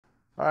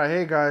All right,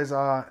 hey guys,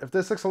 if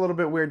this looks a little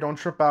bit weird, don't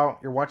trip out.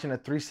 You're watching a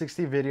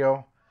 360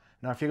 video.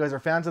 Now, if you guys are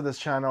fans of this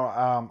channel,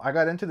 I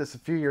got into this a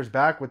few years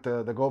back with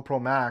the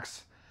GoPro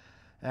MAX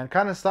and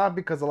kind of stopped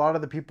because a lot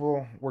of the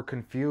people were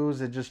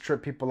confused. It just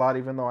tripped people out,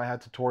 even though I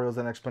had tutorials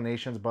and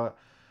explanations. But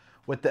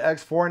with the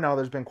X4 now,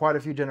 there's been quite a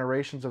few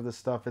generations of this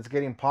stuff. It's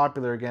getting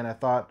popular again. I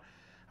thought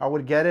I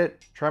would get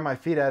it, try my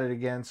feet at it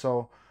again.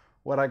 So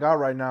what I got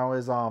right now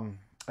is an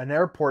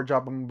airport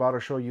job I'm about to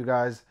show you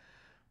guys.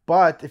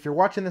 But if you're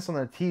watching this on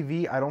the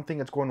TV, I don't think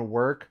it's going to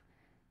work.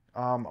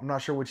 I'm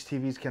not sure which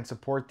TVs can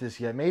support this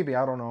yet. Maybe,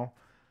 I don't know.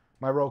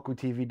 My Roku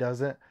TV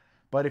doesn't.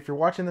 But if you're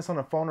watching this on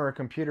a phone or a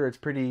computer, it's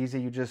pretty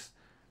easy. You just,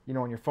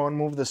 on your phone,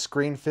 move the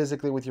screen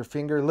physically with your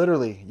finger.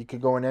 Literally, you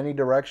could go in any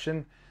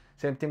direction.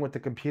 Same thing with the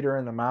computer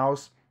and the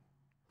mouse.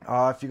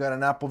 If you got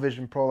an Apple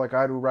Vision Pro like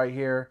I do right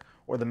here,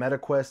 or the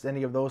MetaQuest,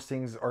 any of those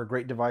things are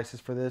great devices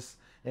for this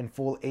in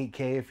full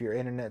 8K if your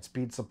internet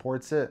speed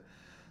supports it.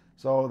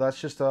 So that's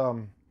just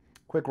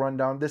quick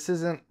rundown. This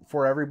isn't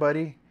for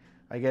everybody.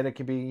 I get it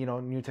could be,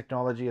 new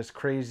technology is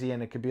crazy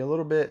and it could be a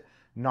little bit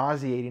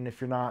nauseating if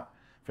you're not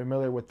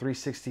familiar with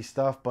 360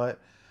 stuff. But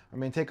I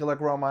mean, take a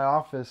look around my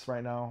office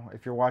right now.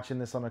 If you're watching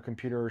this on a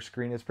computer or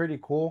screen, it's pretty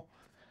cool.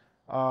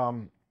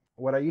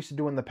 What I used to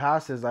do in the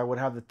past is I would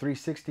have the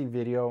 360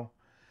 video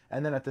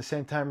and then at the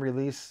same time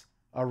release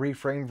a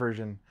reframe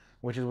version,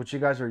 which is what you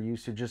guys are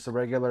used to, just a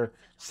regular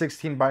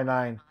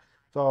 16:9.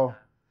 So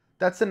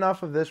that's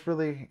enough of this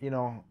really,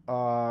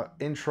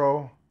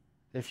 intro.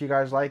 If you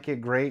guys like it,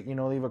 great.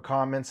 Leave a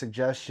comment,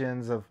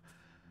 suggestions of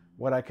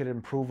what I could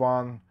improve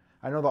on.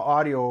 I know the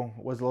audio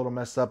was a little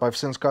messed up. I've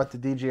since got the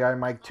DJI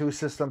Mic 2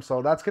 system,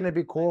 so that's going to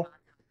be cool.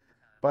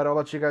 But I'll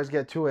let you guys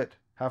get to it.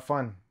 Have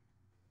fun.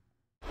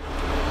 Hey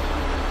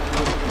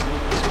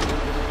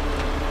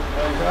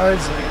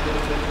guys,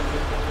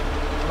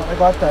 I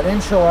got that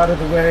intro out of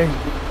the way.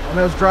 When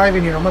I was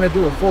driving here, I'm going to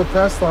do a full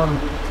test on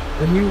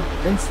the new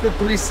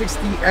Insta360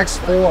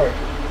 X4.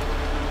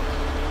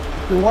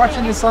 If you're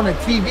watching this on a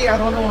TV, I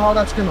don't know how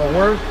that's going to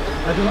work.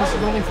 I think this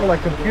is only for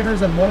like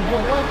computers and mobile.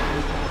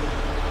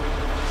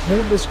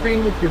 Move the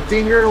screen with your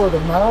finger or the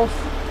mouse.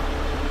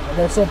 And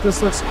let's hope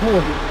this looks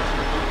cool.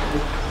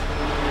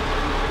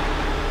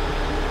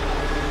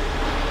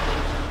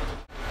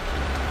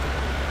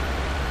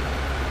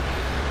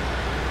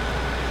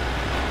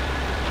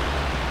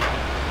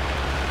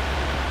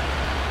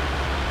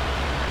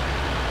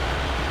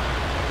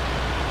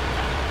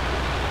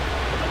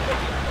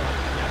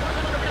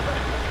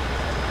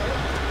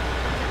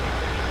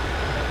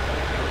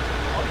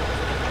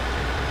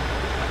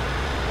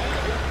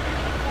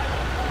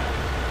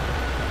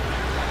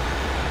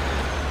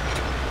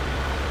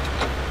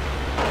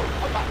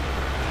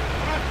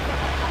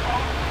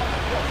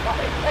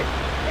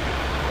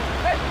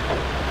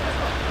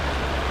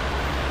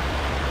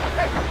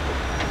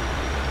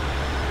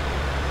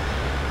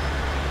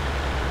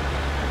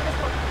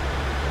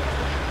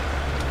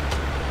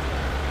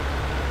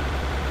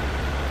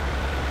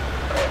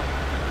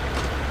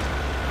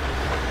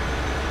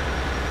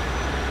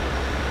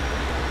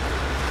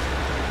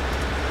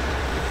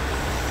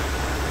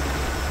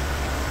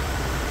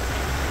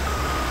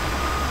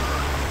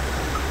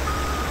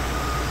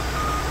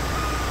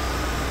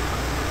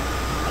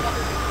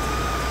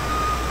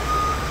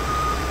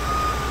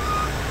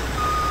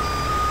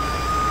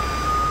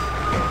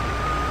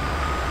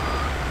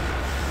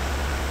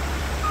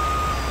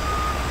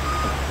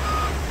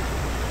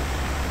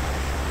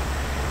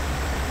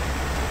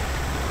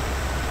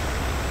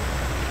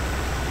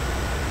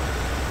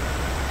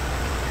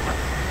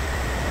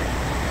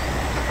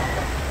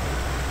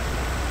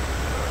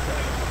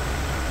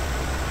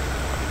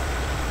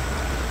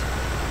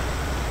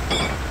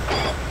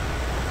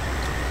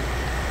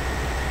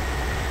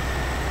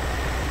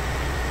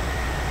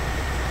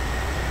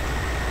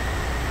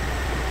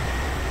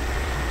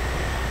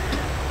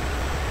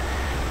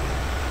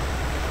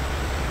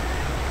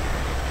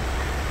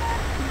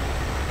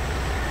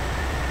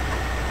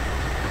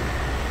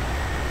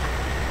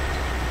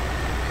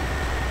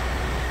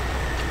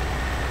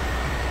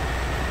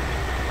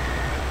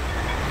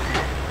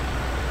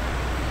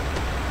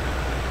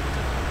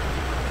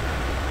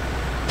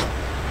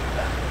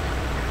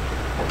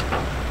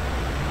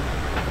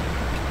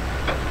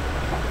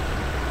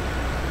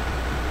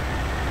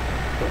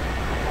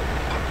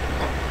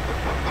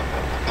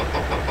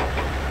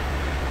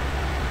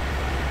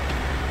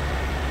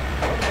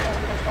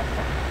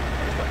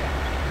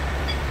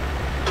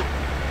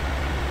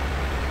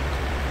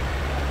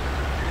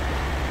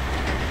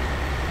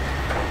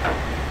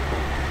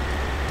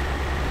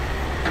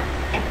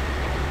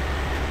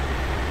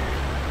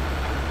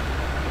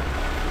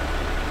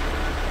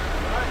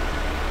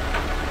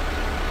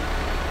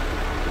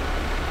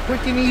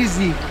 Quick and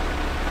easy.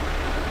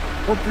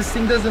 Hope this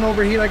thing doesn't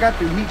overheat. I got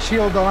the heat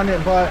shield on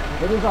it, but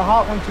it is a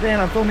hot one today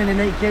and I'm filming in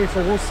 8K,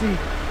 so we'll see.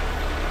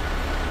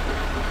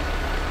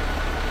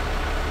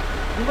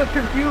 You look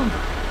confused.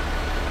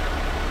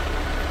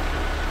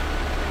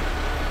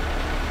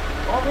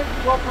 I'll hit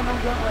you up when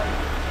I'm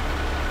done.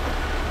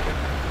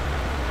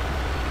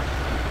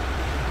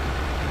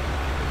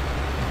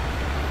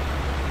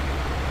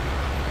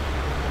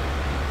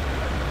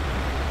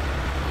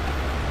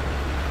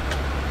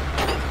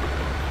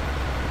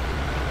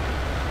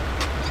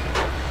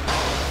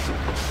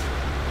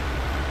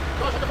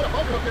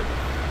 Okay, okay.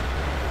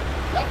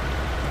 Yep.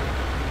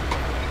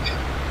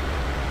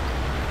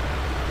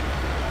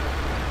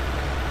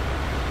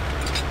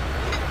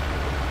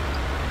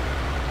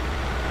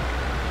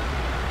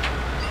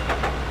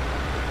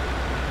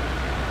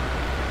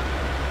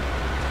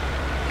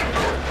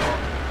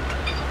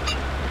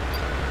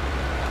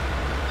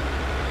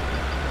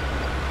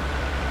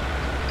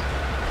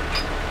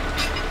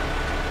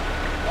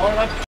 All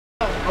right.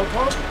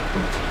 Auto.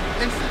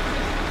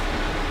 Insta360.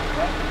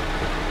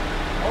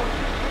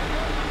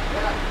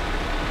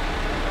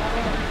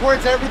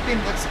 Records everything.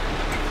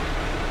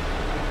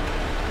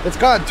 It's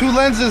got 2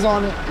 lenses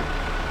on it.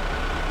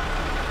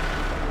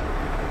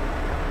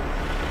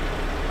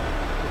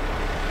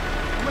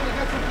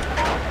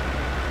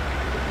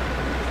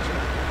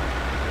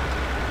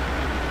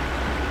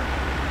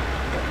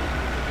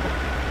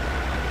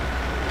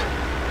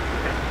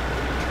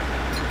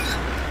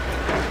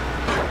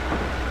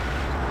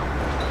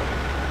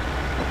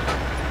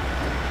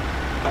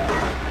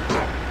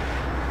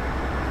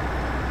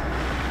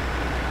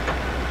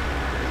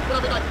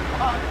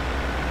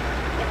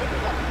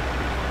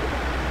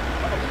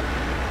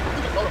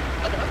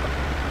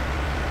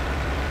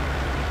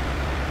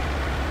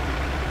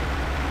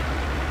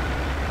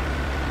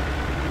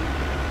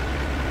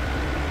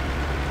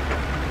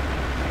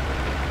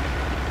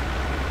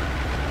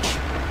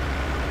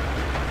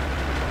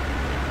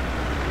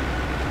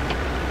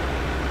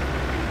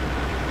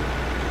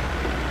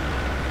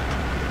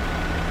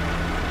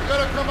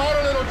 Come out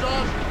a little,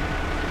 Josh.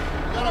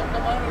 You gotta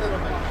come out a little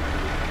bit.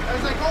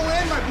 As I go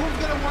in, my boom's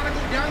gonna want to go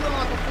down a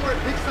lot before it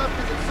picks up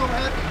because it's so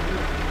heavy.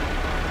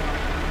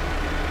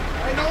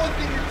 I know a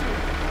thing or two.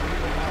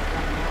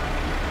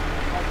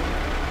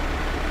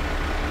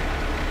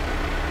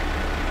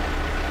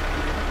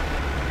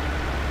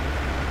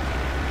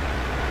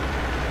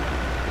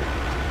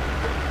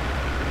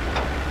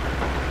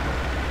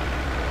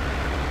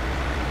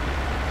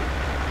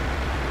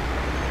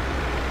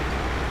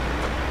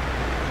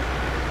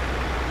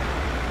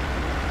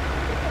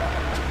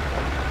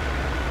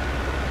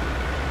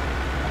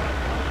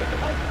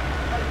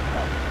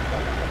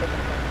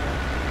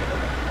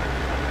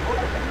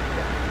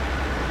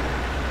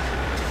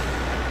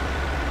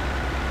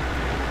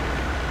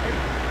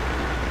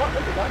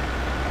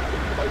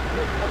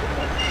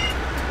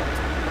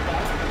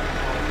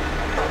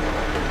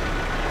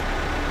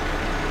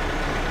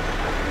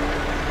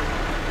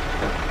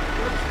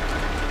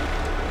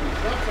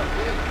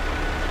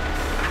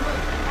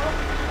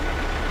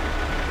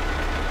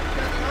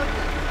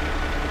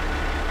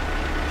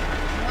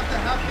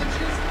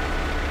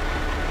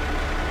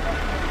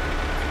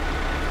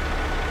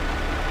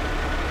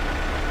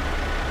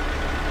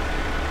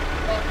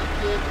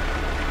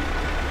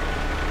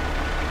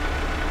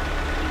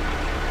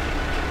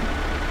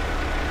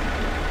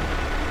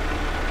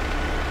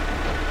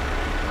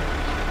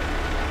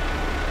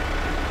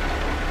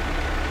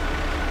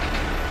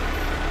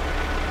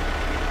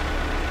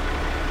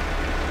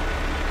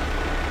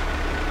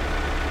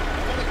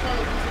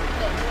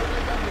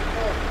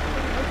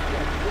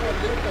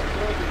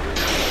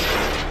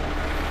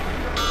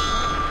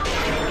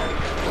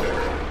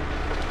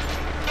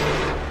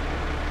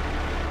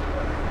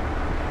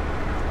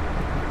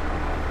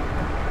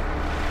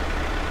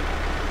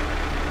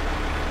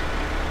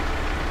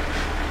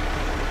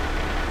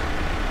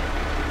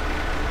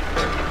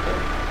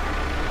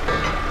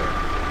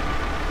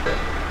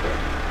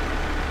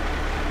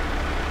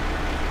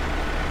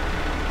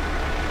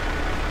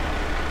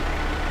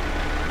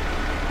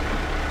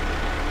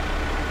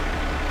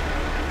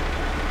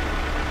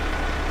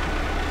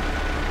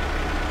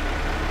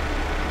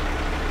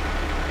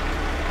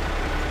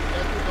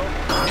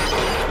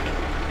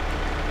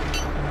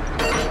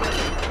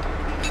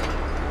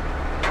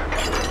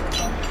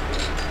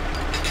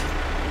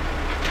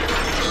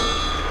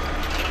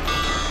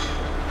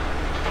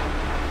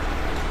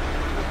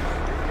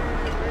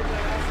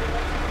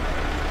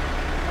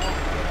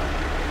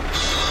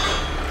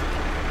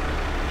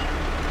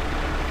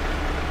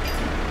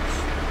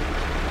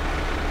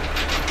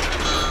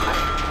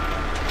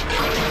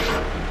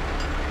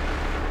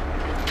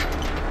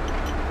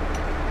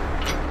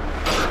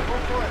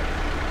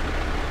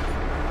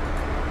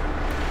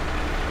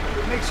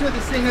 Make sure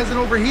this thing hasn't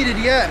overheated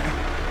yet.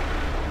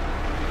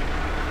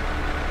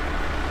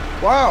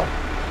 Wow,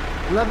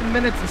 11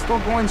 minutes and still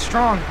going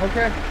strong.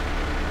 Okay,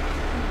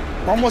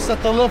 almost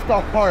at the lift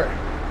off part.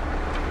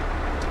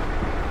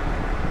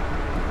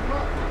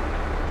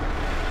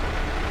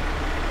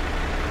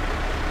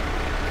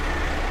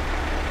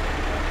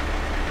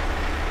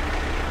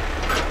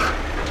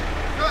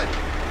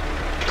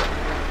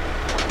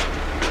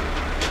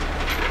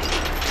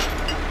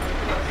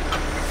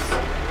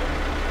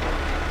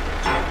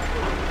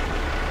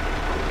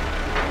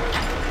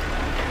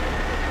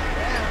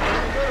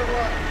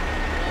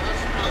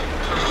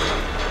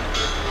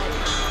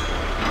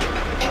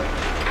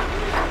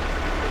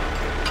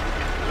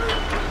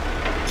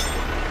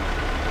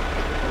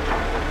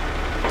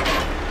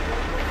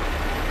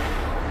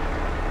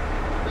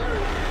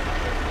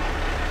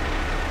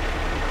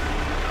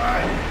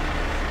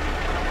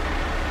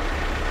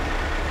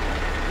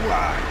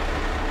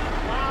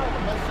 Wow,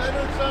 am I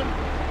centered, son?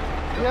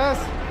 Yes.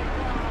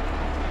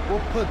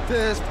 We'll put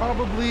this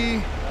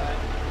probably.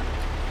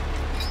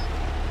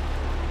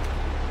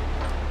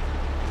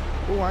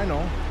 Oh, I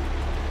know.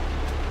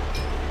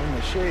 In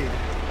the shade.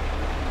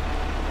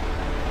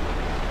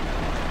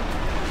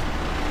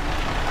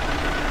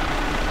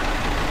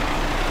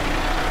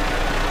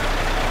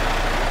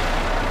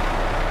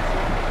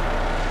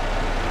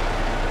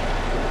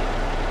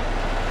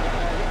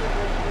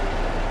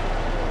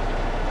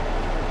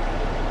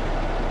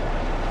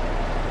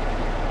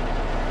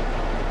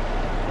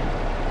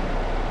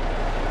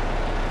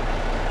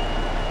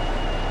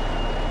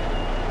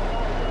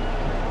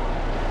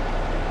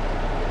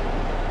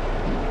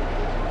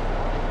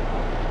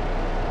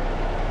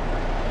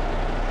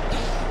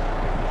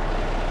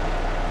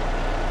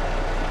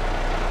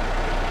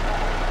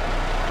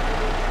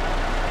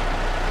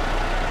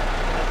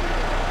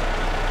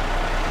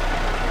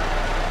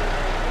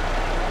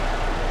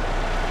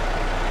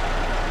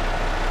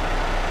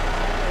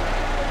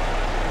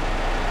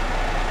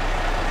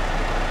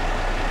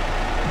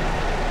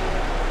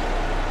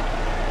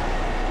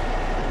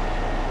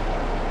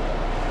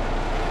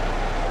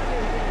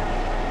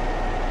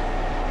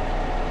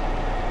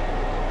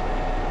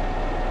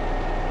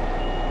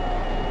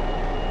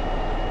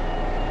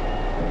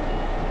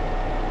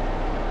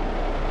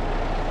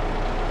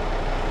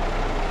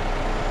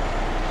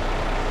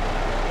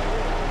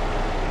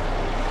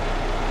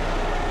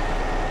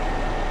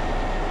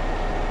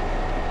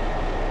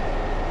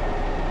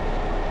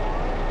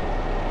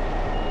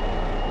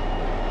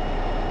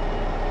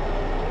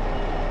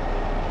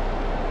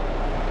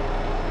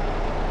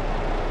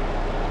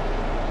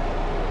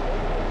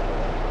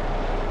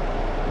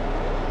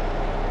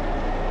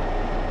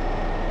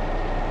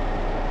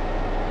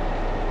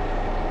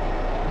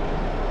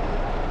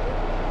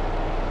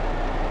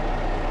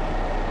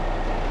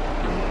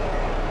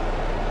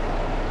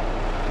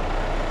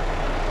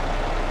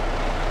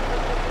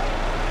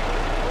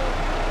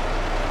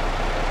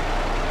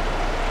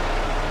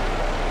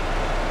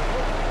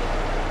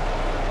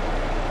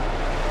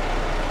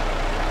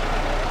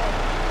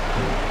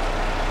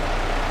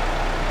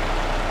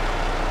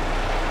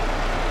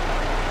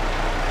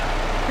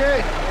 Okay,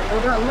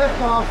 we got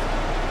lift off.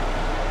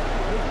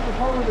 This is the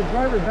part where the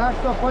driver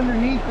backs up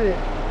underneath it.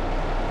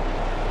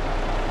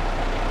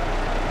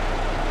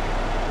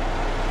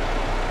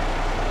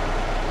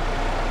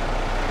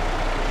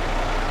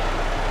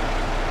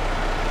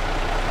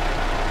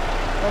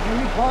 Like when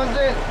you pause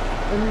it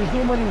and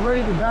resume when he's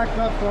ready to back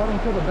up so I don't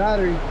kill the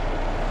battery.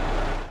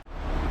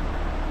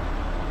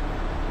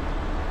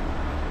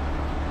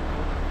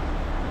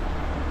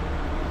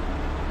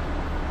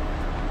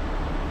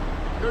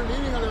 You're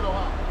leaning a little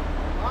hot.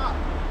 Hot.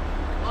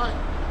 Why?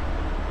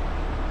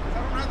 Because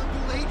I don't have the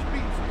dual HP,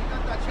 so you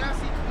got that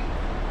chassis tweak.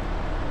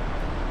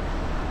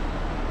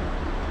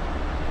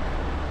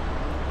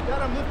 God,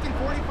 I'm lifting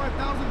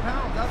 45,000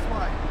 pounds, that's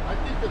why. I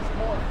think it's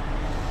more.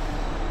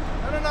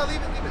 No,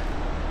 leave it, leave it.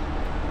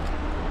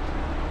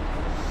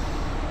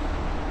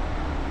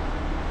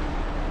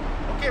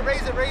 Okay,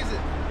 raise it, raise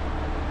it.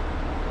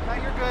 Now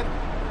you're good.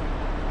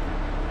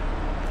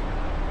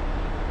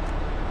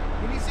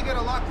 He needs to get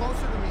a lot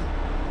closer to me.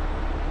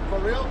 For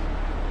real?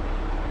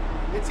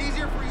 It's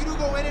easier for you to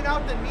go in and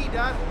out than me,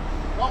 Dad.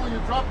 Well, when you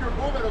drop your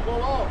boom, it'll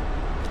go out.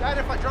 Dad,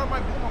 if I drop my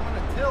boom, I'm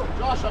gonna tilt.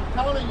 Josh, I'm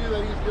telling you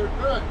that you're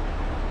good.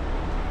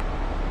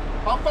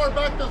 How far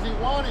back does he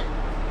want it?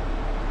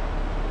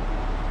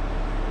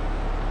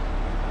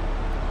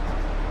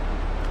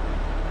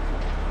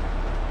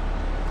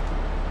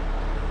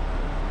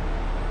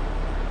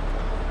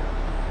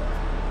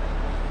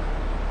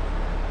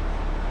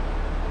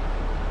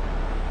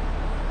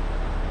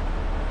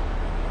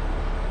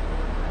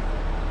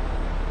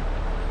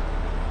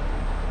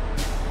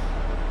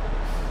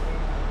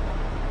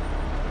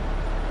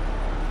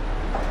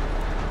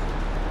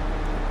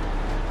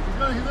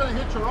 He's gonna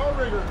hit your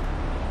outrigger.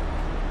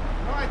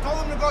 No, I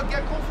told him to go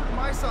get closer to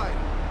my side.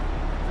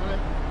 Okay.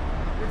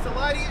 It's a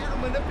lot easier to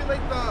manipulate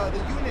the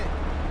unit.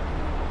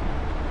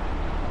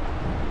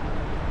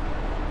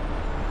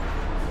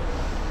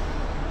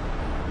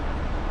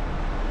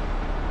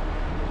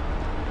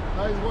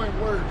 Now he's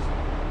going worse.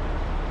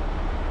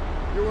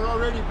 You were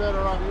already better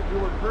off. You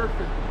were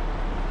perfect.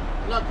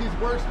 Look, he's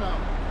worse now.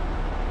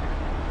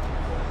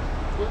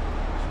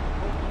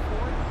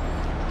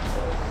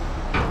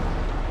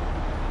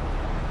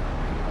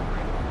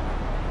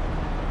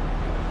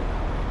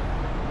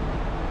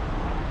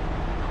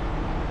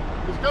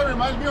 This guy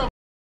reminds me of.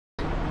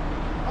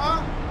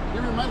 Huh? He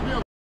reminds me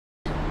of.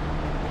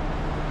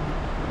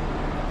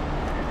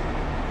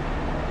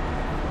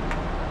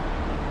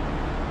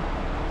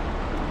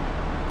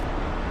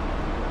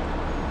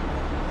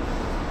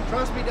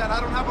 Trust me, Dad, I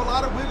don't have a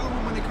lot of wiggle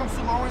room when it comes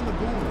to lowering the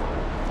boom.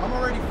 I'm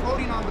already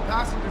floating on the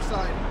passenger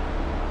side.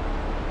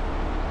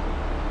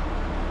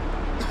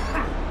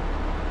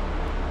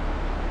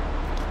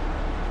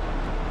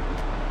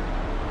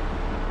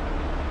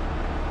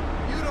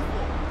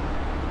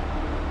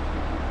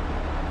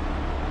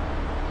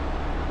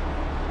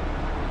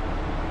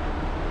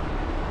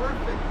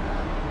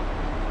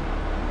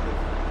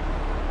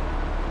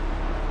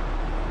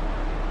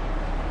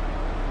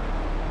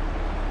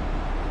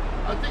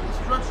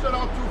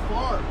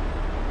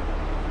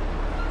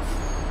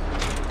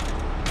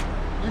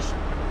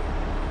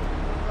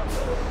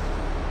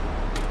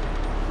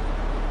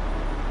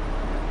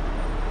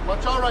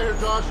 watch out right here,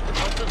 Josh.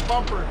 Watch this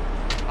bumper.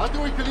 I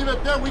think we can leave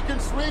it there. We can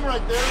swing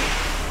right there.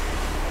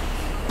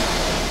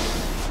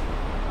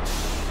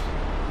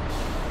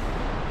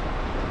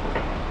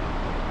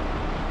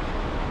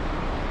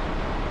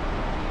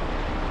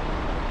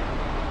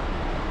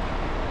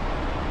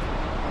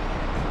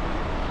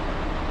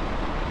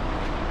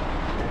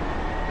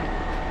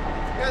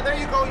 Yeah, there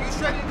you go. You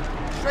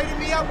straighten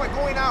me out by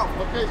going out.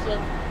 Okay, sir.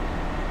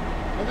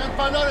 And then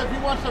find out if he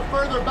wants it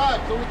further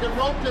back so we can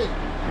rotate.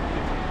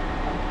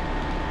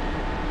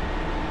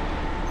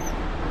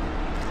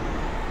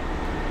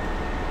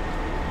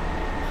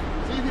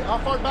 How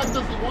far back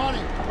does he want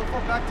it? How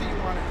far back do you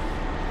want it?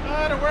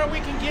 To where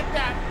we can get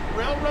that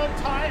railroad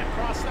tie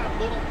across that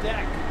little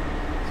deck.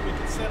 So we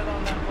can set it on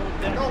that little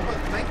deck. No, but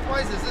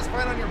lengthwise, is this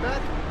fine on your bed?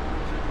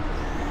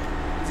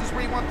 Is this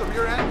where you want the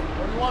rear end?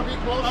 Or do you want to be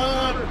closer?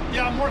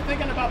 Yeah, I'm more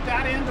thinking about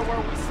that end to where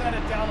we set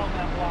it down on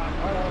that block.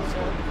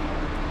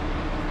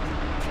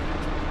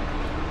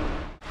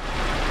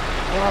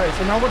 Alright,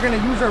 so now we're going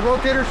to use our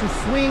rotator to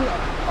swing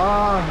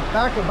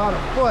back about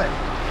a foot.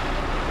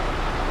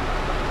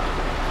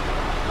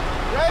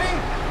 Ready?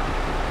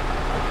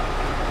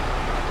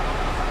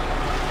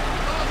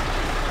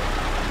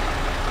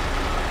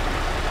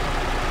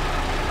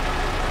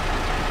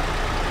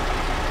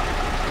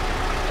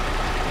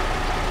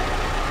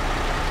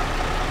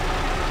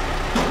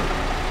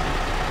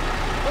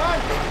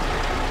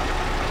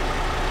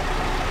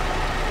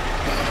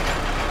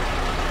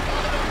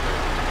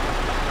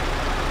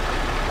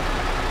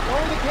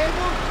 Lower the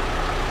cable.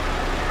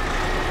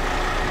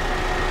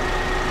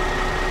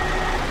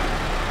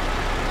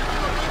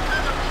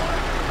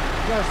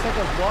 You gotta set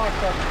those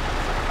blocks up.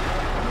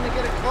 I'm gonna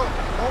get it close.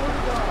 Lower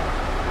the dog.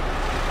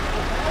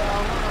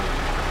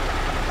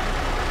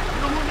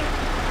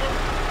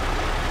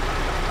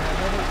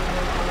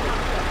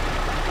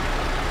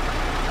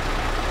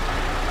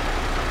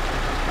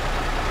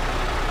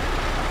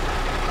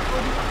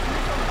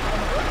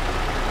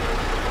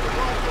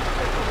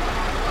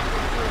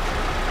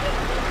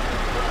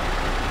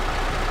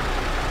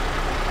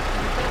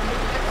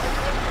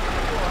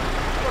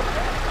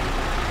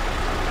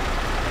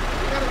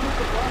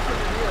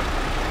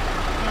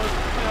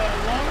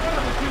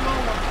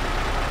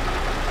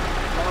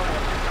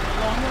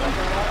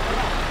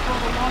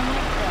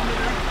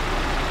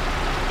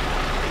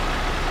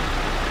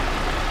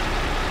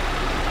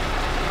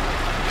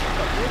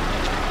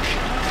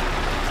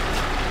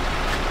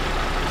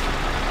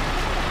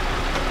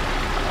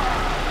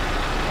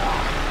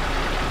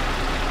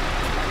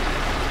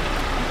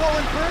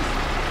 Going first?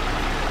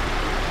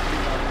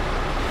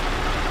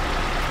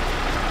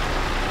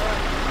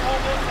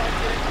 Almost like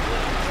it.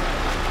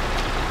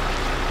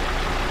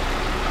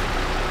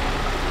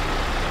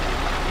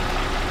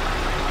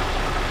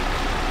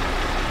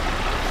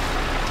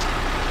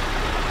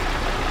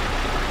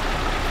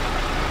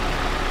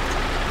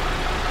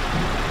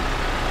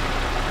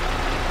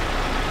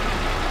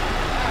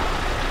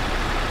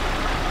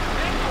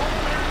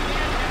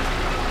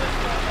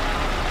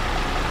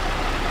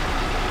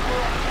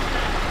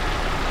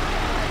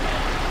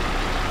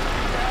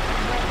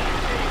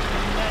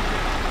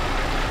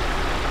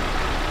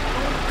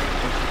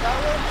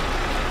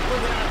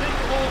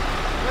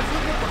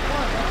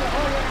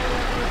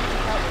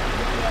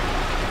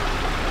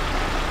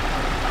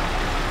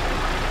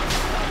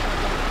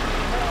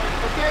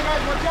 Okay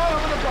guys, watch out, I'm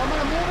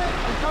gonna move it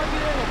and start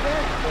getting it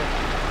back.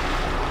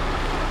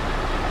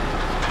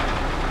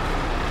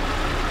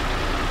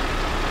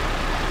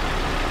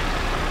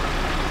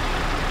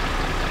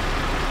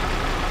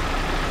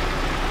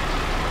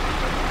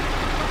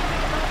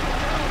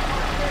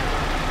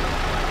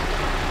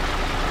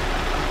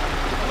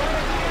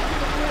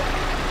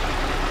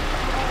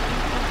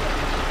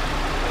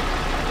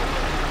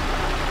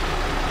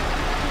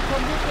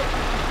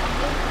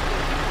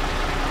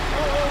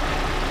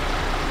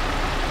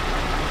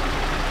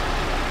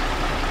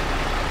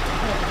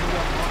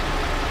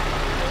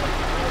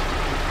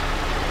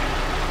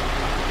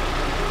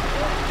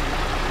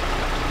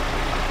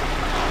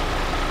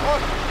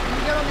 Can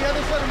you get on the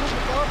other side and move the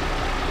car?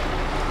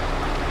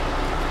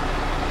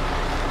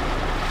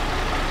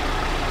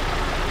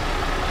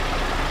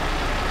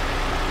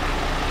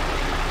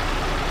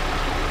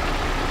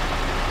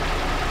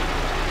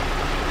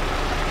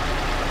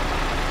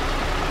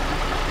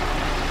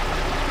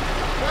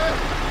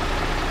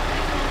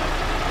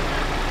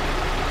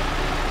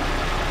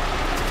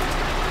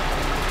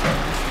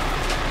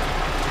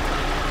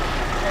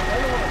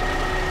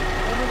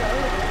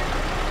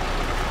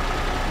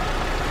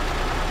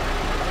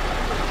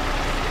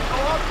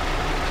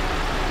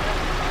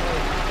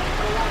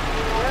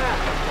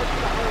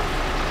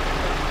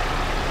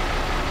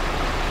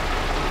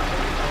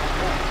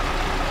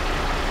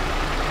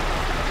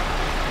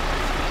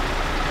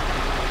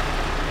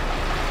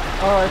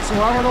 Alright, so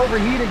I want to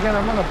overheat again.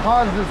 I'm going to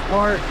pause this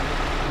part.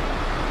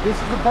 This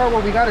is the part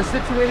where we got to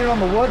situate it on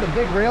the wood, the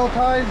big rail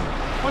ties,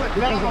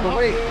 because of the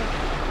weight.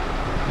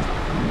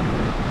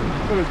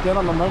 Put it dead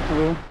on the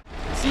microwave.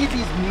 See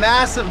these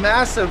massive,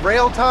 massive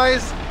rail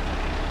ties?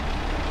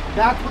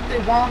 That's what they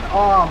want.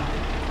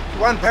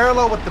 Run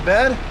parallel with the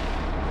bed.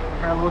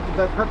 Parallel with the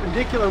bed,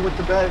 perpendicular with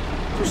the bed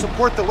to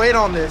support the weight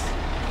on this.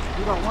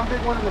 You got one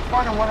big one in the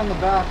front and one in the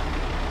back.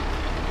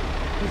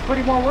 He's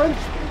putting more weight.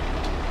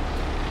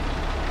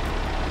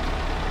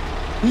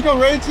 You go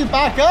ready to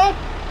back up?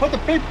 Put the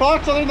big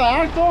box on the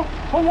axle.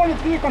 Put one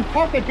of the on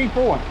top that big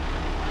boy.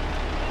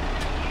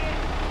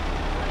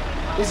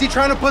 Is he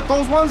trying to put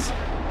those ones?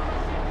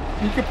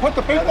 You can put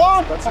the big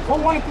one. Put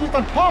one of these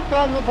on top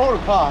down the motor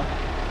car.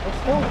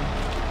 Let's do it.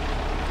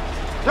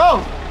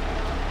 Go!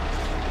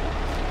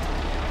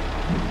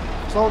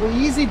 So the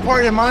easy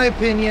part, in my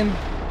opinion,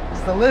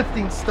 is the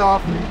lifting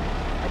stuff.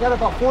 I got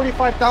about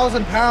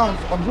 45,000 pounds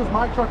on just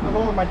my truck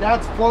alone. My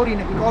dad's floating,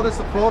 and we call this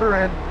a floater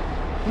end.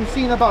 We've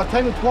seen about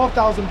 10 to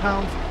 12,000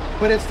 pounds,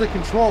 but it's the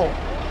control.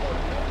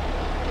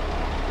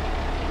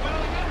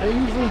 They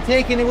usually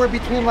take anywhere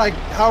between, like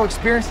how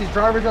experienced these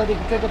drivers are, they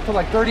can take up to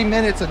like 30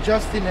 minutes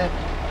adjusting it.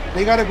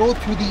 They got to go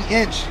to the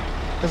inch,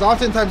 because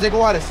oftentimes they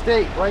go out of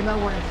state. Right now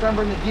we're in San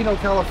Bernardino,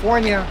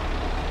 California,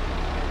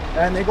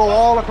 and they go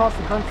all across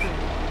the country.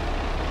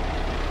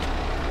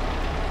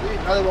 See,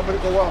 now they want me to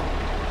go up.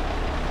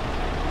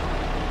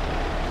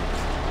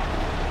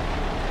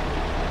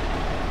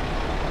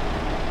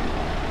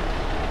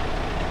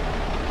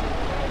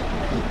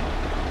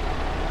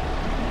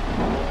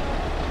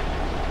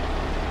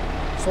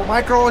 So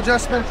micro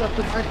adjustments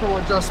after micro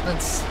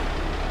adjustments.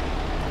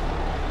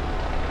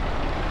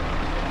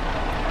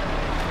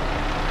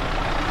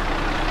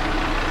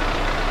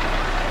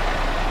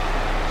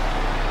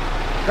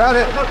 Got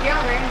it.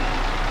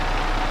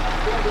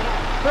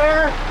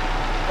 Clear.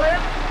 Clear.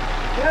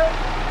 Yep.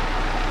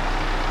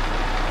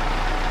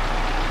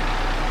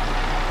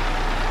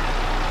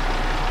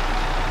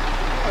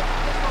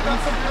 Got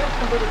some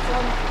direction, but it's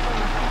on.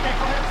 Okay,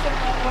 go ahead, sit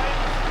all the way.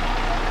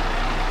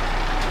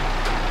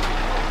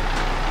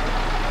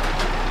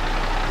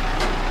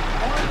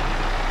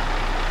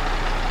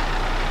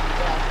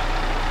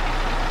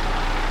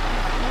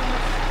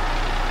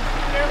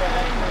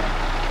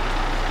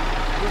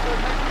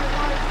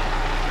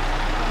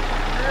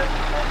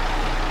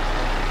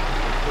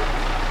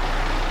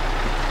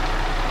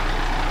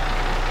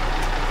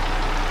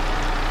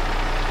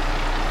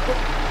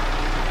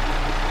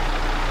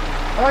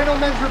 Final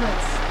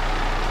measurements.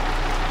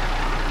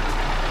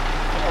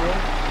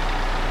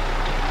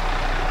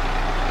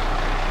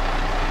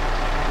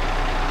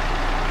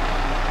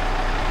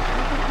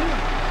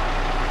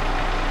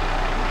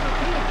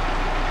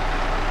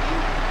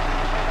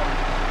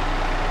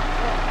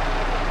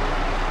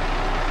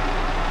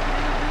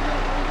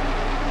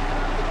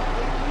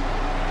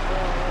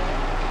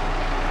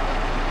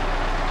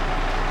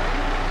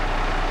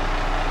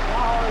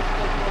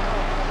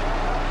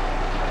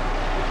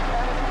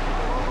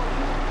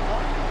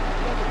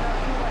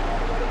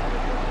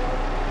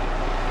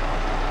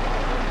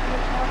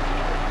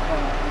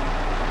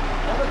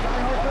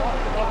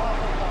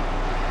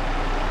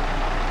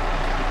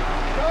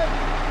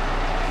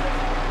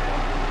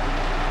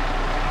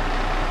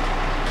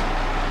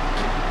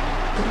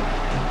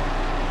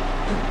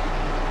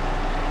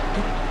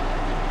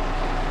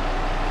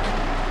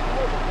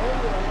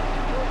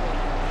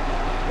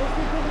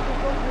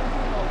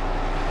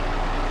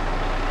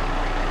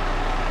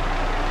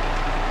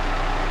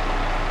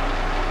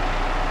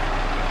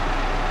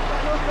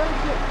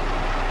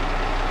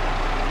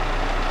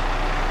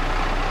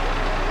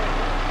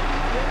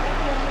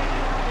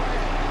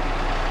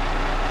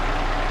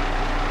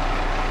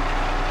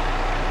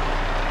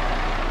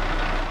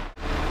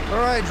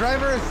 Alright,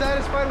 driver is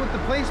satisfied with the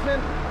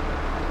placement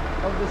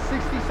of the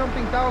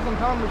 60-something thousand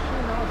pound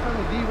machine. Now it's time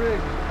to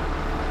de-rig.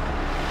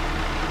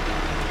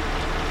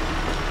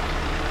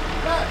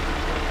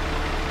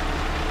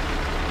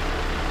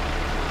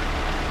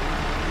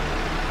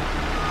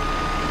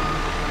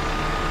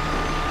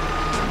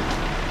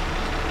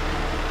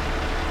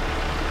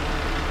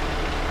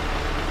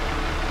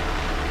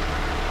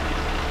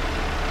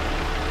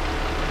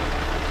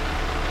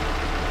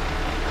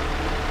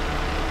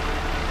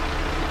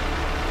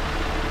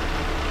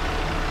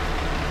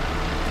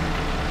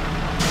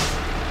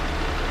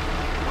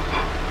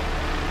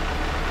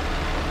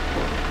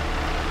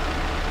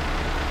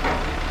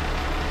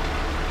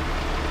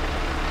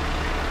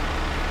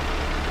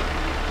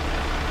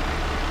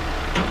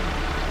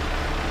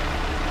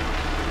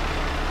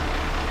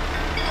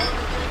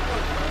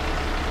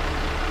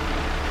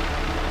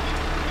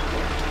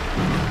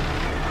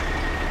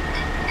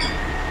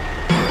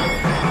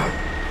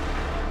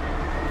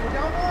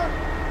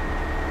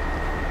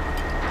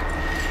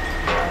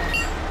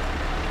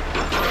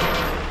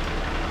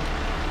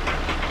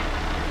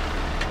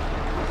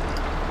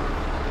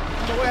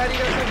 How do you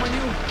guys like my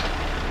new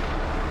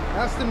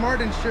Aston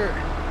Martin shirt?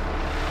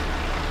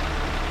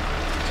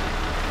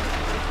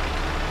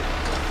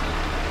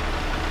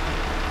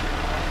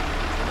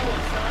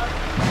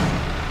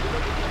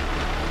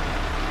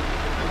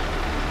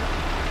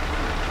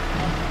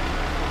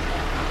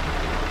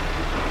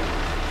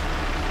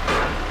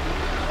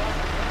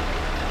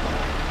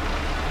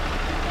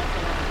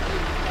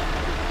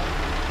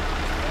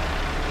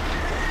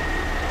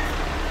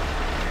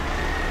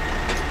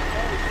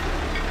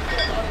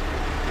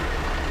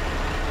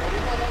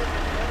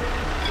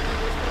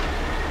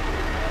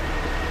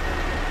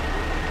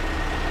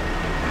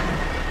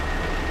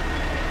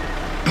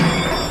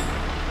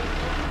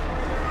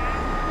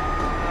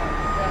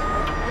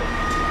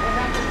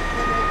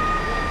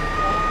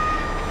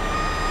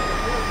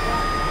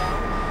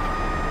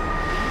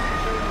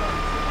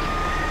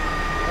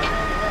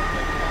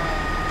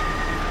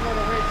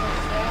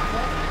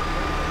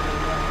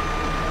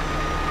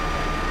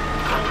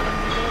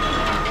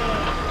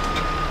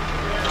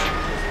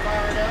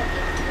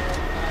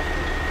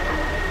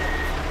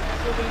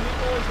 the new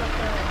boys up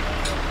there.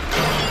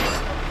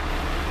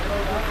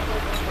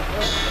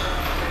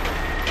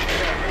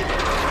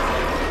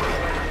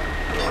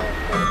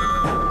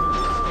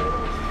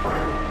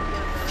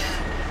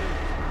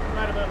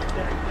 Right about the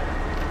deck there.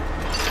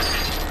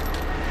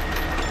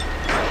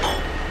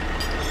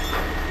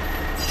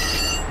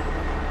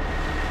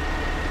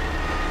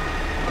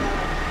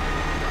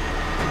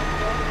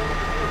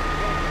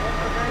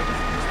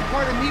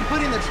 Part of me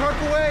putting the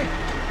truck away.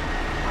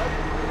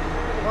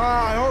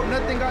 I hope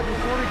nothing got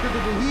distorted because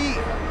of the heat.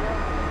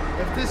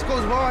 If this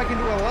goes well, I can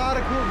do a lot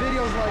of cool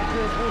videos like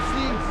this. We'll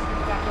see.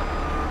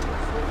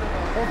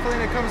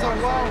 Hopefully it comes out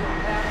well.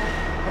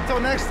 Until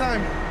next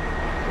time.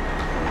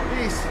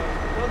 Peace.